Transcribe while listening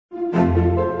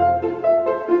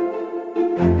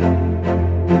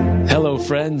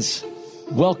friends.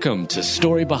 Welcome to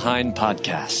Story Behind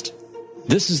Podcast.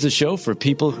 This is the show for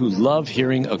people who love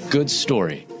hearing a good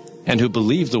story and who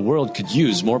believe the world could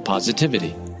use more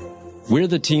positivity. We're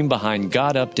the team behind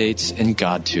God Updates and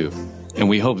God Too, and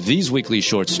we hope these weekly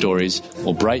short stories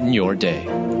will brighten your day.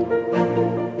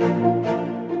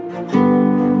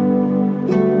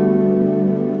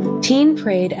 Teen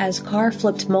prayed as car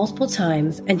flipped multiple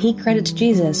times, and he credits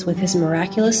Jesus with his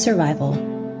miraculous survival.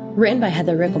 Written by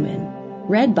Heather Riggleman.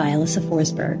 Read by Alyssa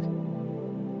Forsberg.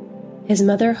 His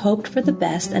mother hoped for the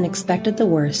best and expected the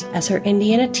worst as her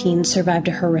Indiana teen survived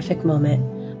a horrific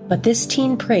moment. But this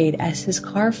teen prayed as his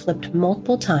car flipped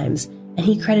multiple times, and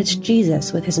he credits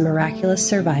Jesus with his miraculous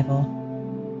survival.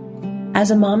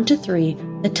 As a mom to 3,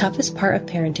 the toughest part of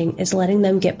parenting is letting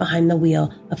them get behind the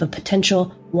wheel of a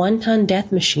potential 1-ton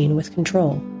death machine with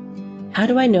control. How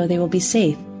do I know they will be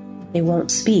safe, they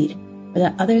won't speed, or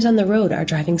that others on the road are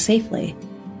driving safely?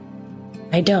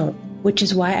 I don't, which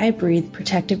is why I breathe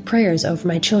protective prayers over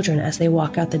my children as they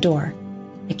walk out the door.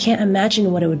 I can't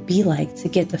imagine what it would be like to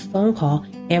get the phone call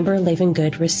Amber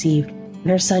Lavengood received when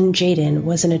her son Jaden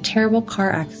was in a terrible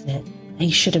car accident and he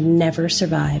should have never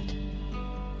survived.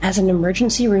 As an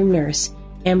emergency room nurse,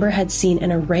 Amber had seen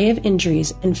an array of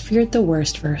injuries and feared the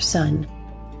worst for her son.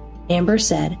 Amber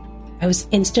said, "I was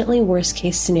instantly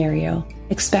worst-case scenario,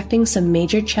 expecting some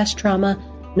major chest trauma,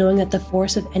 knowing that the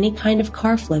force of any kind of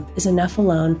car flip is enough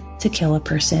alone to kill a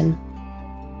person."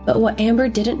 But what Amber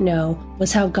didn't know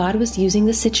was how God was using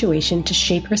the situation to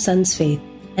shape her son's faith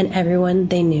and everyone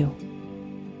they knew.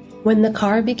 When the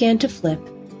car began to flip,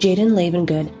 Jaden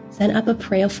Lavengood sent up a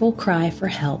prayerful cry for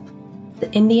help. The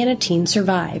Indiana teen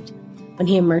survived. When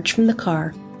he emerged from the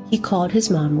car, he called his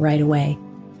mom right away.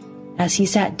 As he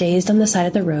sat dazed on the side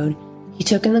of the road, he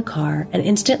took in the car and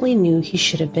instantly knew he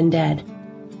should have been dead.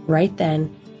 Right then,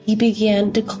 he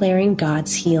began declaring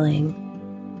God's healing.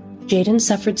 Jaden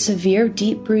suffered severe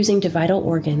deep bruising to vital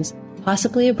organs,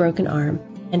 possibly a broken arm,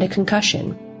 and a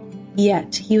concussion.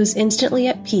 Yet, he was instantly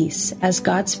at peace as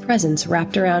God's presence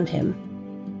wrapped around him.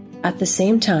 At the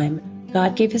same time,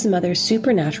 God gave his mother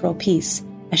supernatural peace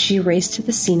as she raced to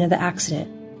the scene of the accident.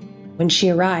 When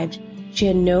she arrived, she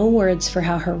had no words for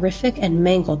how horrific and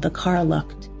mangled the car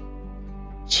looked.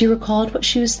 She recalled what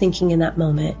she was thinking in that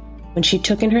moment when she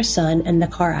took in her son and the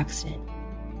car accident.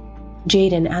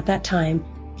 Jaden, at that time,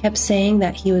 kept saying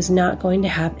that he was not going to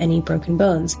have any broken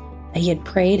bones, that he had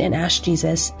prayed and asked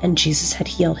Jesus, and Jesus had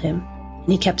healed him.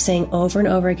 And he kept saying over and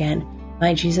over again,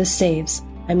 "My Jesus saves.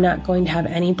 I'm not going to have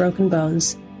any broken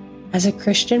bones." As a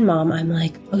Christian mom, I'm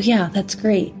like, oh yeah, that's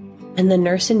great. And the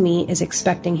nurse in me is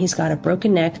expecting he's got a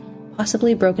broken neck,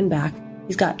 possibly broken back.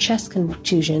 He's got chest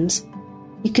contusions.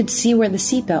 You could see where the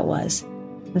seatbelt was.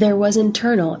 There was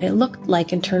internal, it looked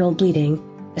like internal bleeding,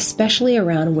 especially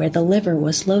around where the liver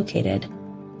was located.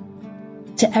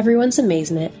 To everyone's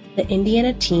amazement, the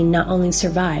Indiana teen not only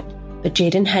survived, but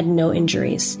Jaden had no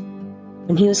injuries.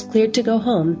 When he was cleared to go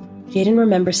home, Jaden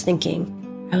remembers thinking,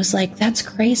 I was like, that's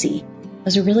crazy. I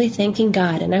was really thanking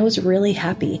God and I was really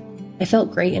happy. I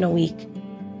felt great in a week.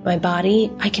 My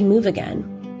body, I can move again.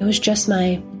 It was just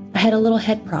I had a little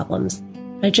head problems.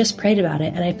 I just prayed about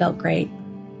it and I felt great.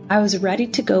 I was ready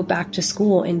to go back to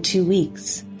school in 2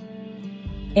 weeks.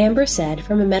 Amber said,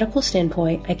 from a medical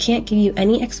standpoint, I can't give you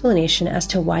any explanation as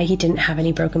to why he didn't have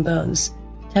any broken bones.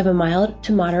 To have a mild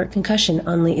to moderate concussion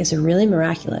only is really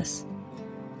miraculous.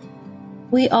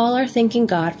 We all are thanking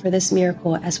God for this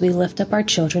miracle as we lift up our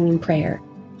children in prayer.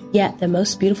 Yet the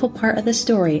most beautiful part of the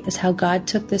story is how God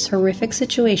took this horrific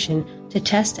situation to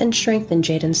test and strengthen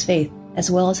Jaden's faith,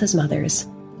 as well as his mother's.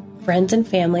 Friends and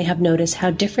family have noticed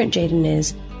how different Jaden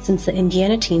is since the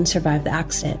Indiana teen survived the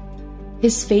accident.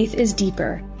 His faith is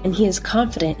deeper, and he is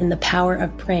confident in the power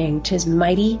of praying to his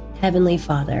mighty Heavenly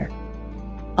Father.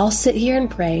 I'll sit here and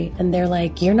pray, and they're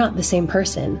like, you're not the same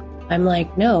person. I'm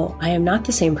like, no, I am not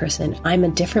the same person. I'm a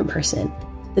different person.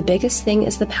 The biggest thing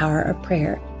is the power of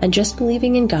prayer and just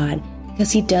believing in God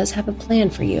because he does have a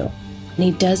plan for you. And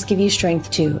he does give you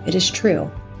strength too. It is true,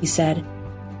 he said.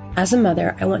 As a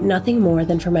mother, I want nothing more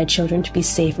than for my children to be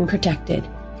safe and protected.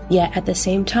 Yet at the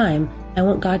same time, I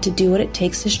want God to do what it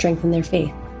takes to strengthen their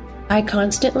faith. I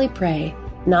constantly pray,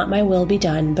 not my will be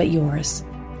done, but yours.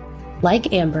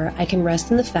 Like Amber, I can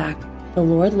rest in the fact the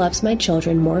Lord loves my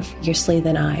children more fiercely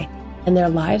than I, and their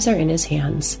lives are in his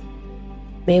hands.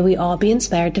 May we all be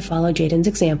inspired to follow Jaden's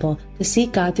example, to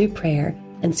seek God through prayer,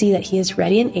 and see that he is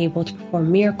ready and able to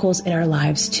perform miracles in our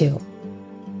lives too.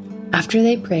 After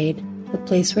they prayed, the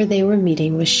place where they were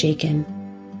meeting was shaken,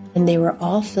 and they were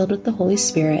all filled with the Holy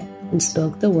Spirit and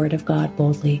spoke the word of God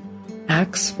boldly.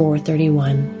 Acts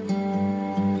 4:31.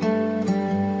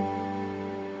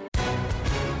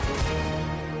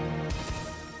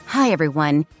 Hi,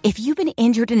 everyone. If you've been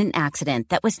injured in an accident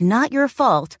that was not your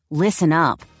fault, listen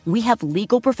up. We have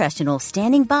legal professionals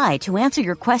standing by to answer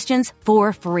your questions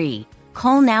for free.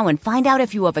 Call now and find out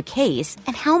if you have a case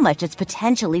and how much it's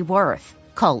potentially worth.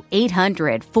 Call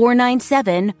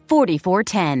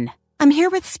 800-497-4410. I'm here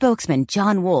with spokesman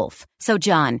John Wolf. So,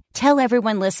 John, tell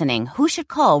everyone listening who should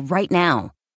call right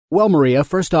now. Well, Maria,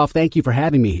 first off, thank you for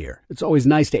having me here. It's always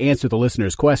nice to answer the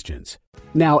listeners' questions.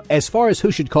 Now, as far as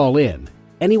who should call in,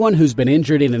 anyone who's been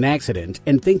injured in an accident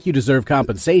and think you deserve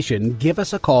compensation, give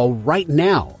us a call right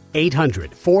now.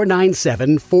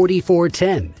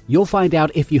 800-497-4410. You'll find out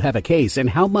if you have a case and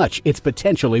how much it's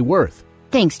potentially worth.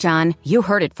 Thanks, John. You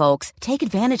heard it, folks. Take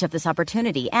advantage of this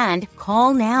opportunity and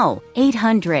call now.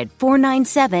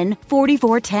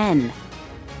 800-497-4410.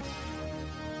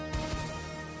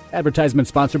 Advertisement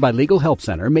sponsored by Legal Help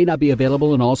Center. May not be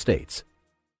available in all states.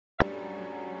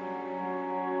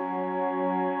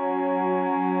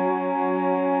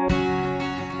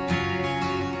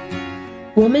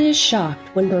 Woman is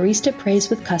shocked when barista prays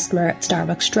with customer at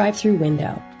Starbucks drive-thru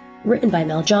window. Written by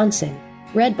Mel Johnson.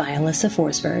 Read by Alyssa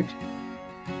Forsberg.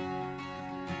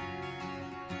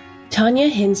 Tanya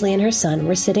Hensley and her son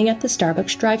were sitting at the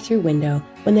Starbucks drive-thru window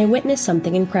when they witnessed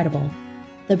something incredible.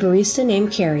 The barista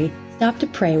named Carrie stopped to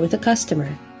pray with a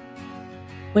customer.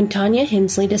 When Tanya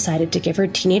Hensley decided to give her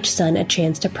teenage son a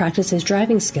chance to practice his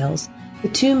driving skills, the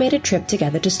two made a trip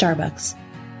together to Starbucks.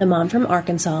 The mom from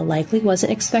Arkansas likely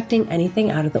wasn't expecting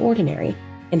anything out of the ordinary.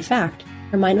 In fact,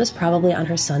 her mind was probably on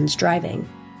her son's driving.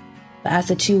 But as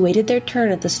the two waited their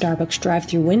turn at the Starbucks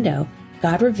drive-thru window,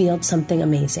 God revealed something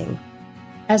amazing.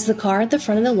 As the car at the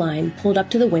front of the line pulled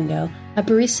up to the window, a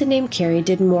barista named Carrie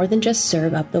did more than just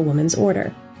serve up the woman's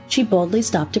order. She boldly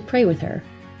stopped to pray with her.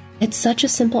 It's such a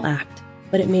simple act,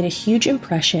 but it made a huge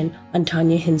impression on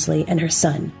Tanya Hensley and her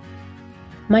son.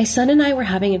 My son and I were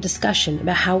having a discussion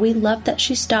about how we loved that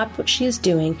she stopped what she is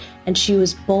doing and she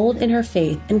was bold in her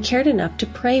faith and cared enough to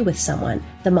pray with someone,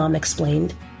 the mom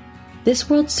explained. This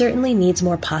world certainly needs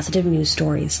more positive news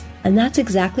stories, and that's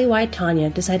exactly why Tanya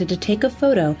decided to take a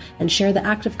photo and share the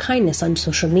act of kindness on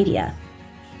social media.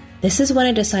 This is when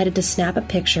I decided to snap a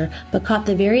picture but caught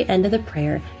the very end of the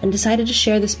prayer and decided to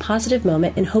share this positive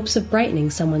moment in hopes of brightening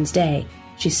someone's day,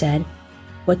 she said.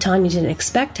 What Tanya didn't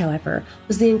expect, however,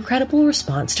 was the incredible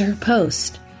response to her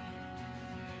post.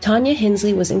 Tanya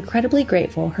Hensley was incredibly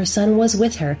grateful her son was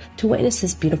with her to witness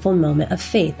this beautiful moment of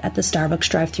faith at the Starbucks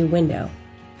drive-thru window.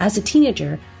 As a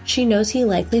teenager, she knows he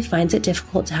likely finds it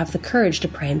difficult to have the courage to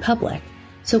pray in public,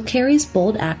 so Carrie's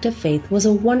bold act of faith was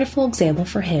a wonderful example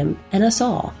for him and us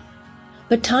all.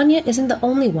 But Tanya isn't the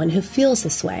only one who feels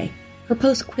this way. Her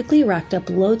post quickly racked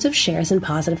up loads of shares and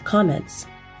positive comments.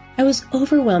 I was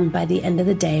overwhelmed by the end of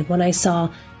the day when I saw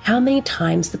how many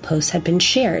times the post had been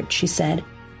shared, she said,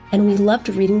 and we loved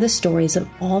reading the stories of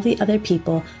all the other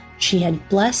people she had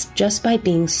blessed just by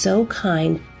being so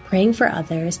kind, praying for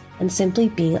others, and simply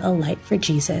being a light for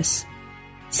Jesus.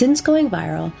 Since going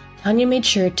viral, Tanya made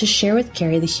sure to share with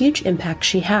Carrie the huge impact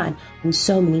she had on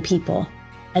so many people,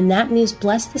 and that news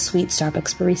blessed the sweet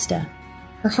Starbucks barista.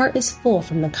 Her heart is full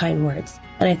from the kind words,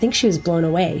 and I think she was blown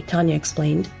away, Tanya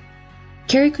explained.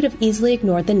 Carrie could have easily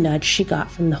ignored the nudge she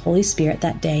got from the Holy Spirit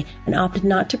that day and opted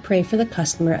not to pray for the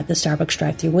customer at the Starbucks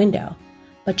drive-thru window.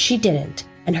 But she didn't,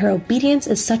 and her obedience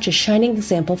is such a shining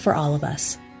example for all of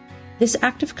us. This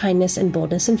act of kindness and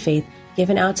boldness and faith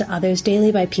given out to others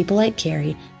daily by people like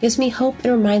Carrie gives me hope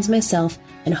and reminds myself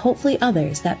and hopefully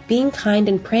others that being kind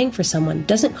and praying for someone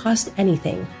doesn't cost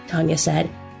anything, Tanya said.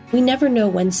 We never know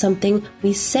when something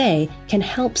we say can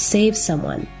help save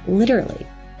someone, literally.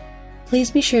 Please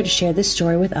be sure to share this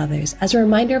story with others as a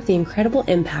reminder of the incredible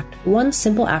impact one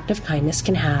simple act of kindness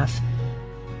can have.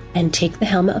 And take the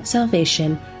helmet of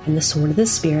salvation and the sword of the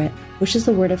Spirit, which is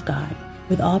the Word of God,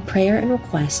 with all prayer and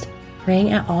request,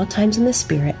 praying at all times in the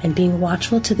Spirit and being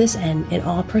watchful to this end in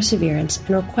all perseverance and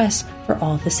request for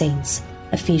all the saints.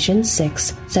 Ephesians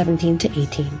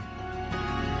 6:17-18.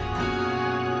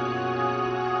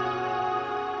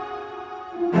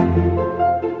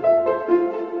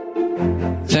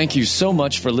 Thank you so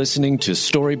much for listening to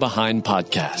Story Behind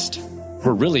Podcast.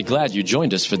 We're really glad you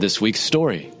joined us for this week's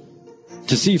story.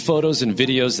 To see photos and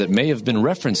videos that may have been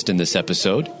referenced in this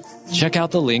episode, check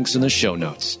out the links in the show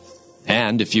notes.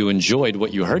 And if you enjoyed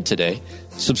what you heard today,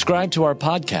 subscribe to our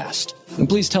podcast, and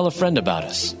please tell a friend about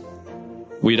us.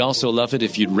 We'd also love it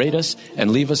if you'd rate us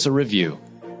and leave us a review.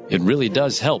 It really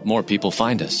does help more people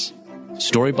find us.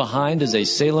 Story Behind is a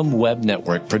Salem Web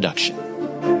Network production.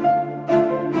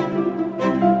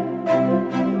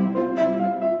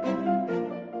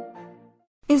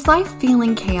 Is life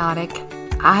feeling chaotic?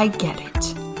 I get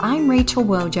it. I'm Rachel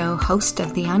Wojo, host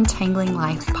of the Untangling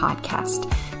Life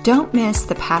podcast. Don't miss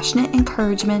the passionate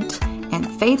encouragement and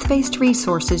faith-based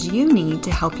resources you need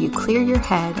to help you clear your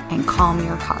head and calm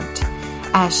your heart.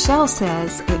 As Shell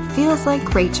says, it feels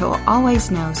like Rachel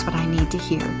always knows what I need to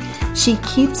hear. She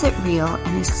keeps it real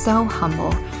and is so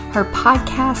humble. Her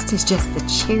podcast is just the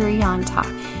cherry on top.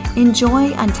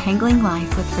 Enjoy Untangling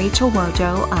Life with Rachel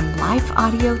Wojo on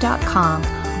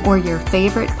lifeaudio.com or your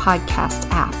favorite podcast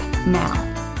app now.